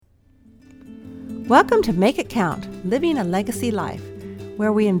Welcome to Make It Count, Living a Legacy Life,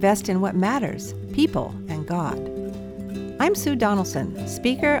 where we invest in what matters, people and God. I'm Sue Donaldson,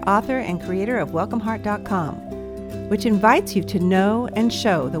 speaker, author, and creator of WelcomeHeart.com, which invites you to know and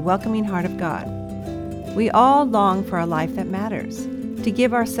show the welcoming heart of God. We all long for a life that matters, to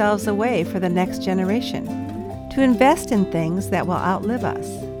give ourselves away for the next generation, to invest in things that will outlive us,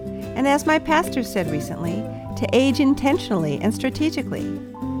 and as my pastor said recently, to age intentionally and strategically.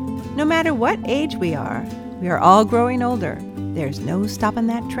 No matter what age we are all growing older. There's no stopping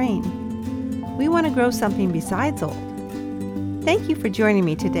that train. We want to grow something besides old. Thank you for joining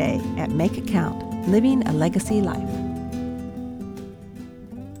me today at Make It Count, Living a Legacy Life.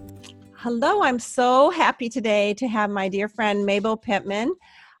 Hello, I'm so happy today to have my dear friend Mabel Pittman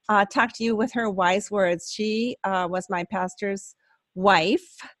talk to you with her wise words. She was my pastor's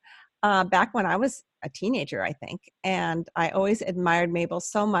wife back when I was a teenager, I think. And I always admired Mabel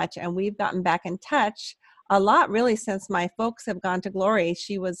so much. And we've gotten back in touch a lot, really, since my folks have gone to glory.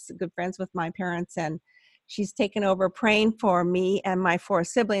 She was good friends with my parents, and she's taken over praying for me and my 4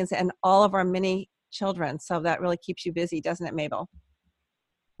 siblings and all of our many children. So that really keeps you busy, doesn't it, Mabel?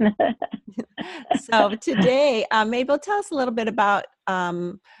 So today, Mabel, tell us a little bit about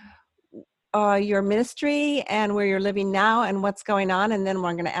your ministry and where you're living now and what's going on, and then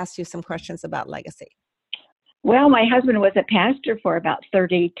we're going to ask you some questions about legacy. Well, my husband was a pastor for about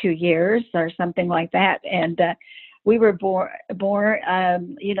 32 years or something like that, and we were born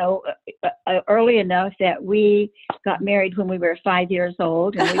early enough that we got married when we were 5 years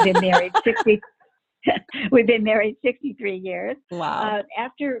old, and we've been married 63 years. Wow.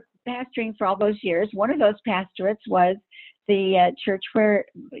 After pastoring for all those years, one of those pastorates was the church where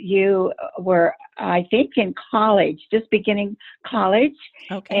you were, I think, in college, just beginning college.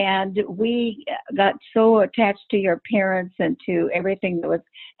 Okay. And we got so attached to your parents and to everything that was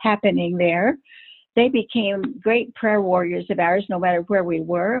happening there. They became great prayer warriors of ours, no matter where we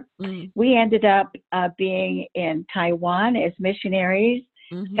were. Mm. We ended up being in Taiwan as missionaries,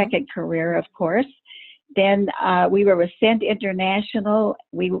 second career, of course. Then we were with Send International.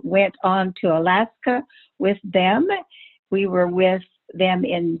 We went on to Alaska with them. We were with them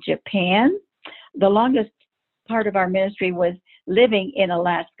in Japan. The longest part of our ministry was living in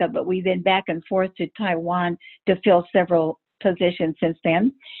Alaska, but we've been back and forth to Taiwan to fill several positions since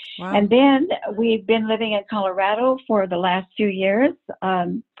then. Wow. And then we've been living in Colorado for the last few years.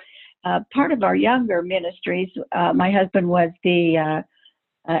 Part of our younger ministries, my husband was the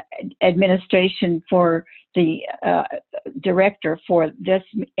administration for the director for this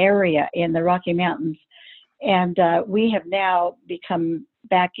area in the Rocky Mountains. And we have now become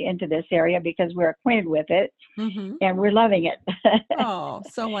back into this area because we're acquainted with it, and we're loving it. Oh,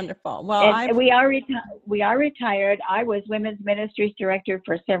 so wonderful. Well, we are retired. I was women's ministries director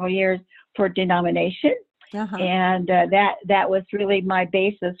for several years for denomination, and that was really my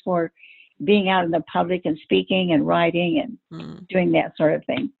basis for being out in the public and speaking and writing and doing that sort of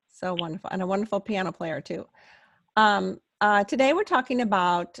thing. So wonderful, and a wonderful piano player too. Today we're talking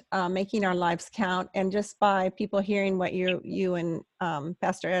about making our lives count, and just by people hearing what you and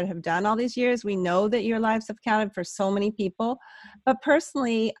Pastor Ed have done all these years, we know that your lives have counted for so many people. But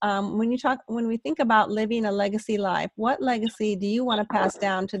personally, when we think about living a legacy life, what legacy do you want to pass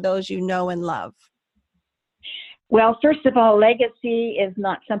down to those you know and love? Well, first of all, legacy is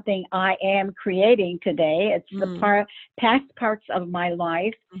not something I am creating today. It's the past parts of my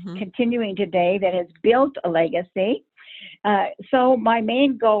life continuing today that has built a legacy. So my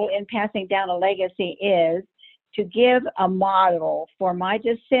main goal in passing down a legacy is to give a model for my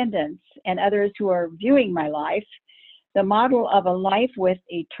descendants and others who are viewing my life, the model of a life with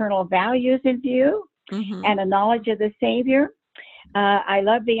eternal values in view and a knowledge of the Savior. I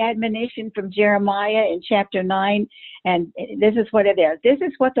love the admonition from Jeremiah in chapter 9, and this is what it is. This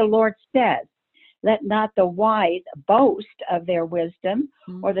is what the Lord says. Let not the wise boast of their wisdom,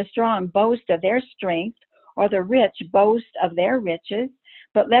 or the strong boast of their strength, or the rich boast of their riches,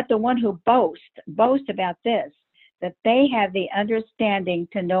 but let the one who boast about this, that they have the understanding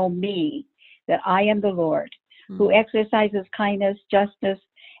to know me, that I am the Lord, who exercises kindness, justice,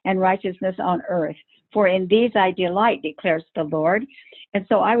 and righteousness on earth. For in these I delight, declares the Lord. And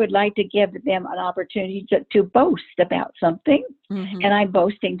so I would like to give them an opportunity to boast about something. And I'm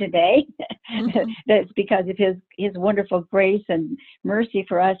boasting today. That's because of his wonderful grace and mercy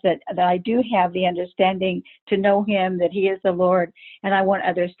for us, that I do have the understanding to know him, that he is the Lord. And I want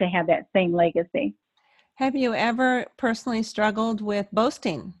others to have that same legacy. Have you ever personally struggled with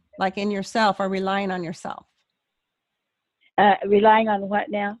boasting, like in yourself or relying on yourself? Relying on what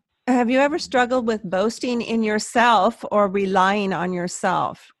now? Have you ever struggled with boasting in yourself or relying on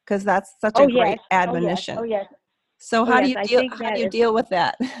yourself? Because that's such a Oh yes, great oh yes, admonition. oh yes, So oh how do yes. you I deal think how do that you is. deal with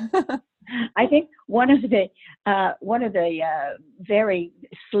that? I think one of the very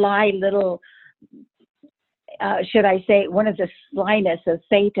sly little, should I say, one of the slyness of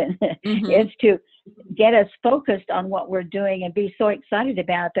Satan Mm-hmm. is to get us focused on what we're doing and be so excited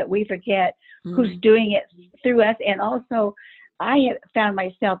about it that we forget who's Mm. doing it through us. And also, I have found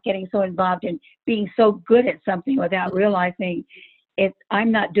myself getting so involved in being so good at something without realizing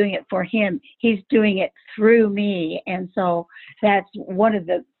I'm not doing it for him. He's doing it through me. And so that's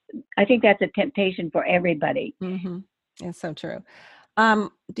I think that's a temptation for everybody. Mm-hmm. It's so true.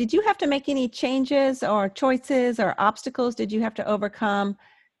 Did you have to make any changes or choices or obstacles did you have to overcome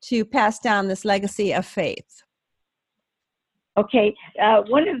to pass down this legacy of faith? Okay,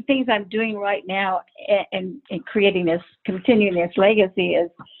 one of the things I'm doing right now and creating continuing this legacy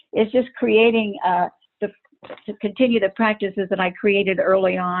is just creating to continue the practices that I created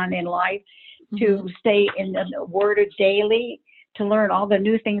early on in life, to stay in the Word daily, to learn all the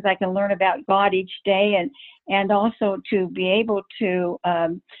new things I can learn about God each day, and also to be able to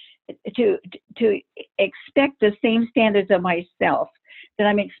expect the same standards of myself that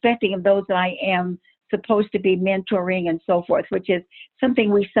I'm expecting of those that I am supposed to be mentoring and so forth, which is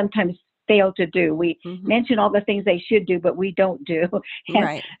something we sometimes fail to do. We mention all the things they should do, but we don't do.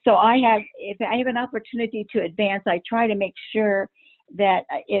 Right. So if I have an opportunity to advance, I try to make sure that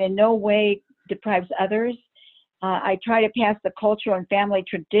it in no way deprives others. I try to pass the cultural and family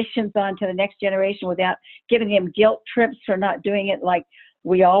traditions on to the next generation without giving them guilt trips for not doing it like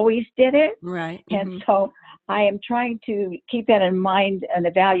we always did it. Right. And so I am trying to keep that in mind and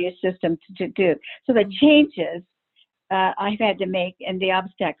the value system to do. So the changes I've had to make and the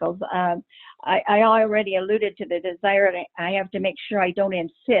obstacles, I already alluded to the desire that I have to make sure I don't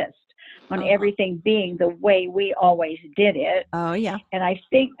insist on everything being the way we always did it. Oh, yeah. And I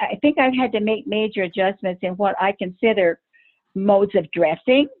think I've had to make major adjustments in what I consider modes of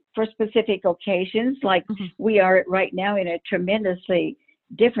dressing for specific occasions. Like we are right now in a tremendously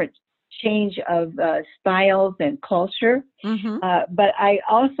different change of styles and culture. But I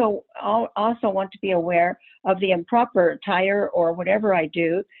also want to be aware of the improper attire or whatever I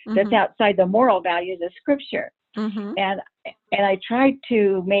do that's outside the moral values of Scripture. And I try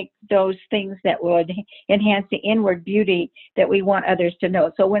to make those things that would enhance the inward beauty that we want others to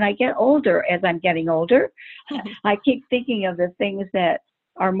know. So when I get older, as I'm getting older, I keep thinking of the things that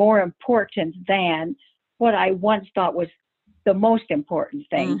are more important than what I once thought was the most important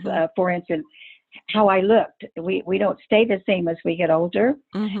things. For instance, how I looked. We don't stay the same as we get older,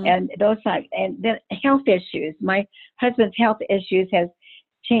 and and then health issues. My husband's health issues has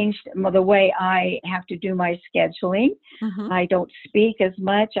changed the way I have to do my scheduling. I don't speak as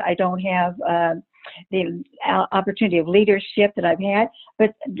much. I don't have the opportunity of leadership that I've had.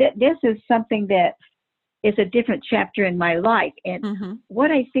 But this is something that is a different chapter in my life. And what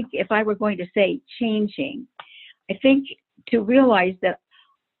I think, if I were going to say changing, I think to realize that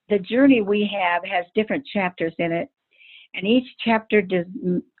the journey we have has different chapters in it, and each chapter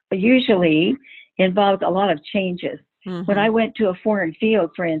usually involves a lot of changes. When I went to a foreign field,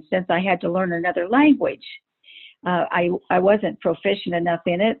 for instance, I had to learn another language. I wasn't proficient enough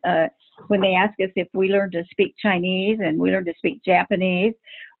in it. When they ask us if we learned to speak Chinese and we learned to speak Japanese,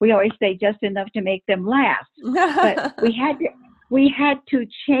 we always say just enough to make them laugh. But we had to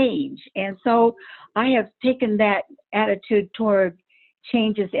change. And so I have taken that attitude toward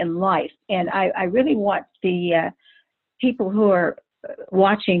changes in life. And I really want the people who are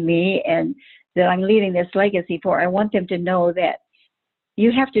watching me and that I'm leaving this legacy for, I want them to know that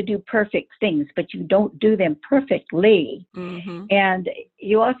you have to do perfect things, but you don't do them perfectly. And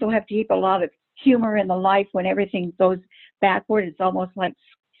you also have to keep a lot of humor in the life when everything goes backward. It's almost like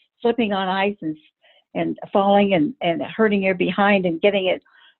slipping on ice and falling and hurting your behind and getting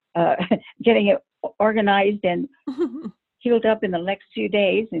it organized and healed up in the next few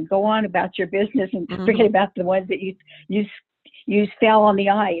days and go on about your business and forget about the ones that you fell on the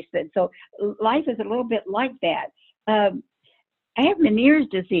ice. And so life is a little bit like that. I have Meniere's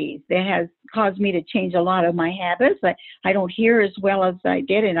disease that has caused me to change a lot of my habits. I don't hear as well as I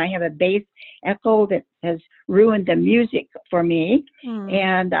did, and I have a bass echo that has ruined the music for me.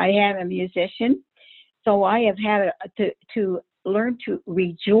 And I am a musician, so I have had to learn to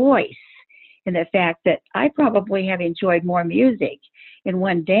rejoice in the fact that I probably have enjoyed more music in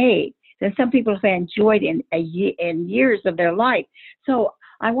one day than some people have enjoyed in years of their life. So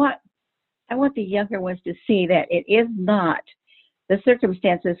I want the younger ones to see that it is not the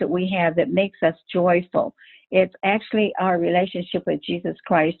circumstances that we have that makes us joyful. It's actually our relationship with Jesus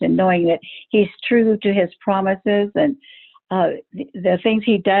Christ and knowing that he's true to his promises, and the things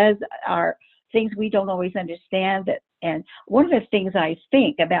he does are things we don't always understand. And one of the things I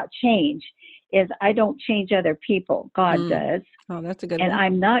think about change is I don't change other people. God does. Oh, that's a good one. And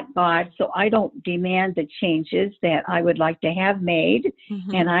I'm not God, so I don't demand the changes that I would like to have made.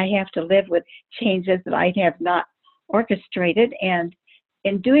 And I have to live with changes that I have not orchestrated. And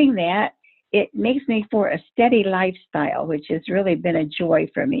in doing that, it makes me for a steady lifestyle, which has really been a joy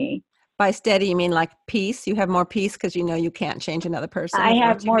for me. By steady, you mean like peace? You have more peace because you know you can't change another person? I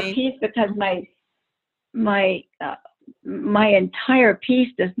have more peace because my entire peace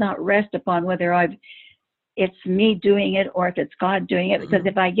does not rest upon whether it's me doing it or if it's God doing it. Because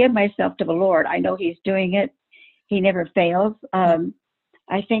if I give myself to the Lord, I know he's doing it. He never fails.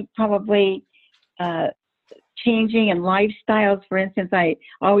 I think probably changing in lifestyles, for instance, I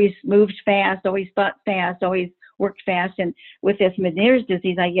always moved fast, always thought fast, always worked fast. And with this Meniere's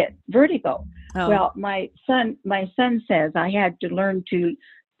disease, I get vertigo. Oh. Well, my son says I had to learn to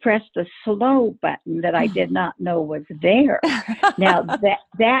press the slow button that I did not know was there. Now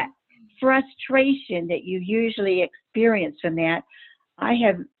that frustration that you usually experience from that, I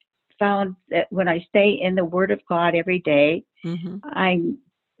have found that when I stay in the Word of God every day, I'm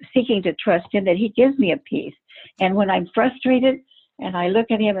seeking to trust him that he gives me a peace. And when I'm frustrated and I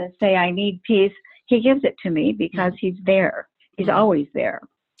look at him and say, I need peace, he gives it to me because he's there. He's always there.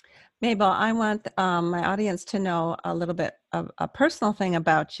 Mabel, I want my audience to know a little bit of a personal thing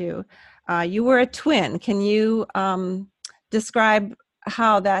about you. You were a twin. Can you describe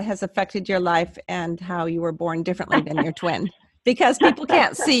how that has affected your life and how you were born differently than your twin? Because people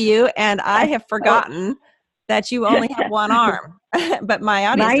can't see you, and I have forgotten that you only have one arm, but my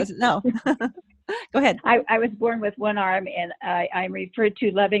audience doesn't know. Go ahead. I was born with one arm, and I'm referred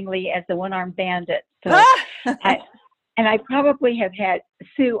to lovingly as the one-armed bandit. So I probably have had,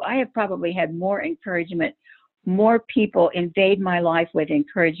 Sue, I have probably had more encouragement, more people invade my life with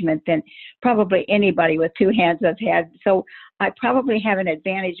encouragement than probably anybody with two hands have had. So I probably have an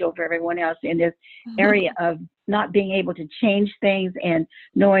advantage over everyone else in this area of not being able to change things and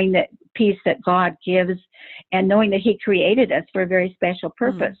knowing that peace that God gives and knowing that he created us for a very special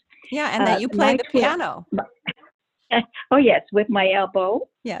purpose. Yeah, and that you play the piano. Oh, yes, with my elbow.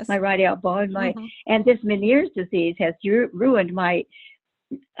 Yes. My right elbow. And and this Meniere's disease has ruined my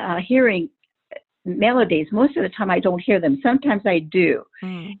hearing melodies. Most of the time I don't hear them. Sometimes I do.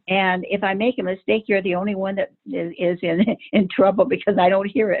 And if I make a mistake, you're the only one that is in trouble because I don't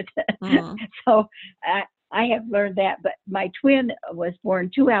hear it. So I have learned that. But my twin was born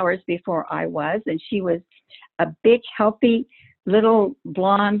 2 hours before I was, and she was a big, healthy, little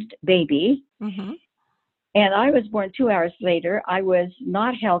blonde baby. And I was born 2 hours later. I was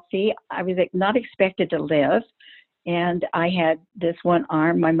not healthy. I was not expected to live. And I had this one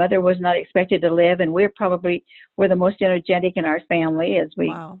arm. My mother was not expected to live. And we're probably were the most energetic in our family as we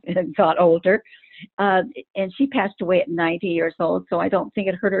got older. And she passed away at 90 years old. So I don't think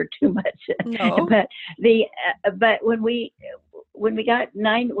it hurt her too much. No. But when we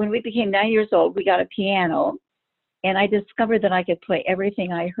became 9 years old, we got a piano. And I discovered that I could play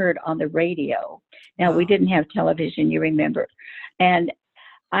everything I heard on the radio. Now, we didn't have television, you remember. And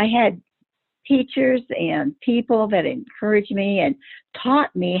I had teachers and people that encouraged me and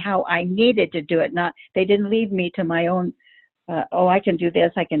taught me how I needed to do it. They didn't leave me to my own, I can do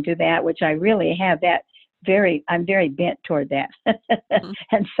this, I can do that, which I really have that I'm very bent toward that.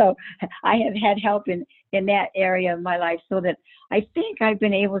 And so I have had help in that area of my life so that I think I've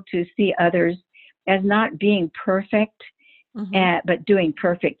been able to see others as not being perfect, but doing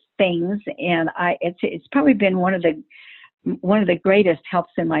perfect things. And it's probably been one of the greatest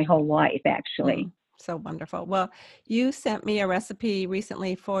helps in my whole life, actually. So wonderful. Well, you sent me a recipe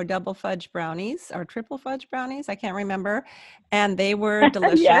recently for double fudge brownies or triple fudge brownies. I can't remember. And they were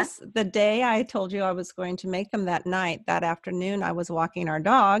delicious. The day I told you I was going to make them that afternoon, I was walking our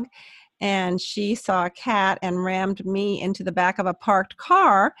dog. And she saw a cat and rammed me into the back of a parked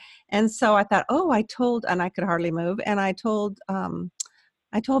car. And so I thought, and I could hardly move. And I told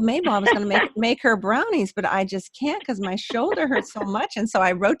Mabel I was going to make her brownies, but I just can't because my shoulder hurts so much. And so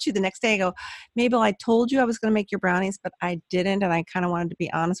I wrote you the next day. I go, Mabel, I told you I was going to make your brownies, but I didn't. And I kind of wanted to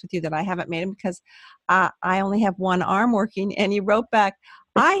be honest with you that I haven't made them because I only have one arm working. And you wrote back,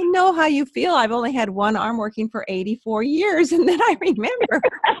 I know how you feel. I've only had one arm working for 84 years. And then I remember.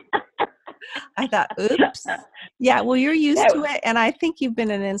 I thought, oops. Yeah, well, you're used to it. And I think you've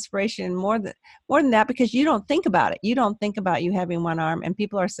been an inspiration more than that because you don't think about it. You don't think about you having one arm and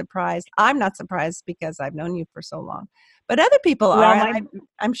people are surprised. I'm not surprised because I've known you for so long. But other people are.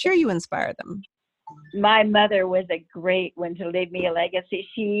 I'm sure you inspire them. My mother was a great one to leave me a legacy.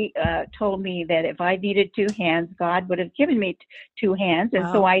 She told me that if I needed two hands, God would have given me two hands. And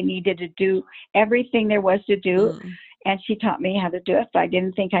so I needed to do everything there was to do. And she taught me how to do it. If I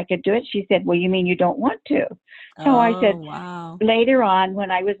didn't think I could do it, she said, well, you mean you don't want to? So I said, later on,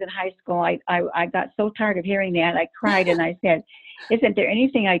 when I was in high school, I got so tired of hearing that. I cried and I said, isn't there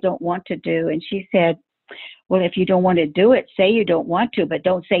anything I don't want to do? And she said, well, if you don't want to do it, say you don't want to, but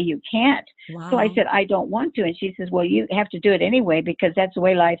don't say you can't. So I said, I don't want to. And she says, well, you have to do it anyway, because that's the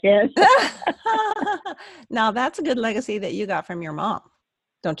way life is. Now, that's a good legacy that you got from your mom,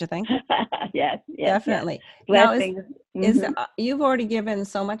 don't you think? Yes, definitely. Yes. Now, you've already given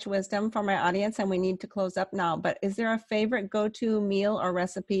so much wisdom for my audience, and we need to close up now. But is there a favorite go-to meal or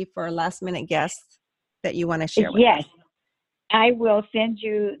recipe for last-minute guests that you want to share with us? Yes. I will send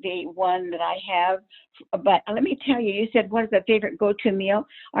you the one that I have, but let me tell you, you said, what is a favorite go-to meal?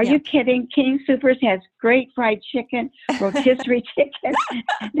 Are you kidding? King Soopers has great fried chicken, rotisserie chicken.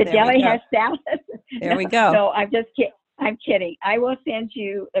 The deli has salad. There we go. No, I'm just kidding. I'm kidding. I will send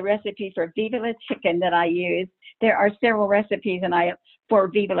you the recipe for Viva La Chicken that I use. There are several recipes for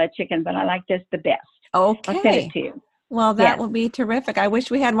Viva La Chicken, but I like this the best. Okay. I'll send it to you. Well, that will be terrific. I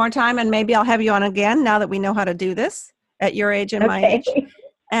wish we had more time, and maybe I'll have you on again now that we know how to do this at your age and my age.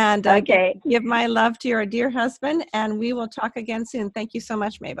 And give my love to your dear husband, and we will talk again soon. Thank you so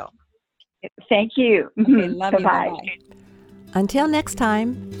much, Mabel. Thank you. Okay, love you. Bye-bye. Bye-bye. Until next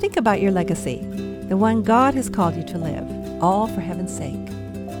time, think about your legacy, the one God has called you to live, all for heaven's sake.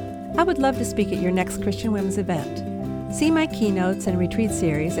 I would love to speak at your next Christian Women's event. See my keynotes and retreat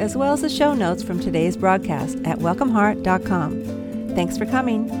series, as well as the show notes from today's broadcast at welcomeheart.com. Thanks for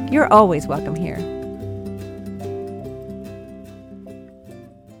coming. You're always welcome here.